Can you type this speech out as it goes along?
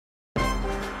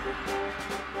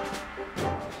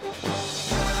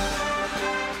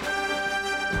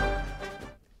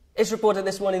It's reported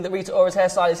this morning that Rita Ora's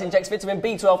hairstylist injects vitamin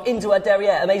B12 into her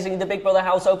derriere. Amazingly, the Big Brother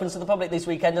house opens to the public this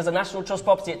weekend as a National Trust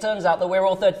property. It turns out that we're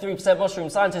all 33%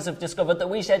 mushrooms. Scientists have discovered that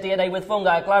we share DNA with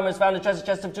fungi. Climbers found a treasure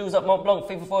chest of jewels at Mont Blanc.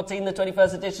 FIFA 14, the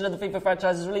 21st edition of the FIFA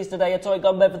franchise, is released today. A toy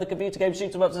gun bed for the computer game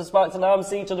shoot 'em ups and sparks an armed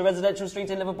siege on a residential street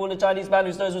in Liverpool. A Chinese man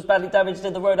whose nose was badly damaged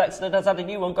in the road accident has had a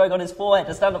new one going on his forehead.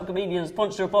 A stand-up comedian has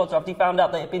punched a reporter after he found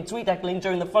out that he had been tweet heckling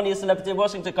during the funniest celebrity in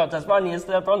Washington contest. Finally,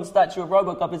 a bronze statue of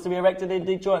Robocop is to be erected in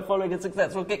Detroit following a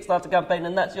successful Kickstarter campaign,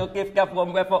 and that's your giffgaff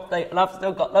one ref update. And I've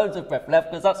still got loads of breath left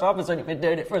because that's what happens when you've been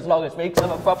doing it for as long as me, because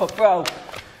I'm a proper pro.